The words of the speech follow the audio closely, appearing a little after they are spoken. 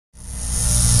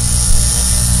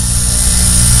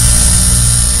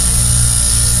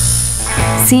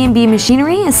C&B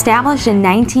Machinery, established in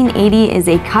 1980, is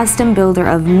a custom builder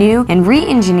of new and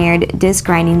re-engineered disc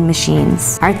grinding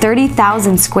machines. Our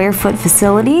 30,000 square foot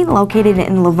facility, located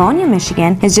in Livonia,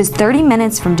 Michigan, is just 30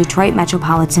 minutes from Detroit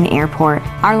Metropolitan Airport.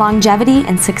 Our longevity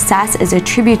and success is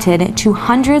attributed to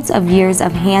hundreds of years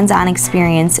of hands-on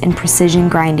experience in precision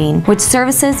grinding, which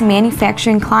services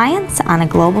manufacturing clients on a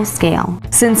global scale.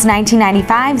 Since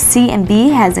 1995, C&B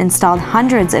has installed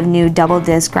hundreds of new double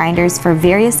disc grinders for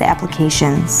various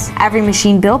applications. Every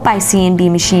machine built by C&B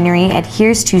Machinery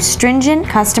adheres to stringent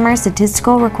customer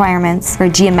statistical requirements for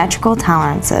geometrical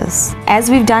tolerances.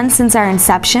 As we've done since our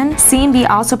inception, C&B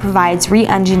also provides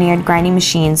re-engineered grinding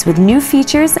machines with new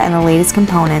features and the latest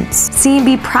components.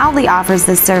 C&B proudly offers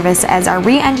this service as our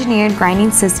re-engineered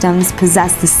grinding systems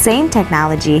possess the same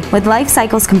technology with life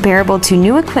cycles comparable to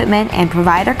new equipment and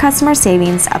provide our customer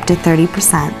savings up to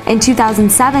 30%. In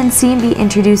 2007, C&B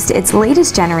introduced its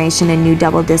latest generation in new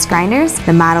double disc grinders,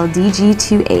 the Model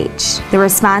DG2H. The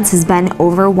response has been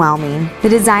overwhelming. The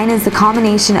design is the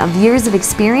culmination of years of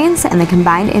experience and the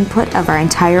combined input of our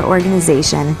entire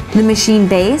organization. The machine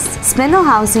base, spindle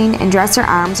housing, and dresser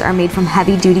arms are made from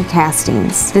heavy-duty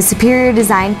castings. The superior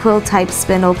design quill-type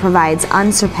spindle provides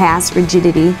unsurpassed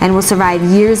rigidity and will survive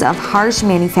years of harsh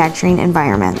manufacturing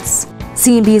environments.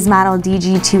 C&B's Model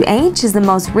DG2H is the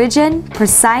most rigid,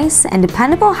 precise, and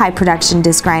dependable high-production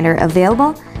disc grinder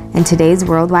available in today's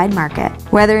worldwide market.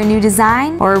 Whether a new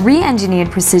design or a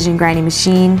re-engineered precision grinding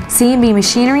machine, C&B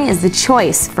Machinery is the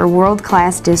choice for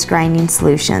world-class disc grinding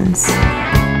solutions.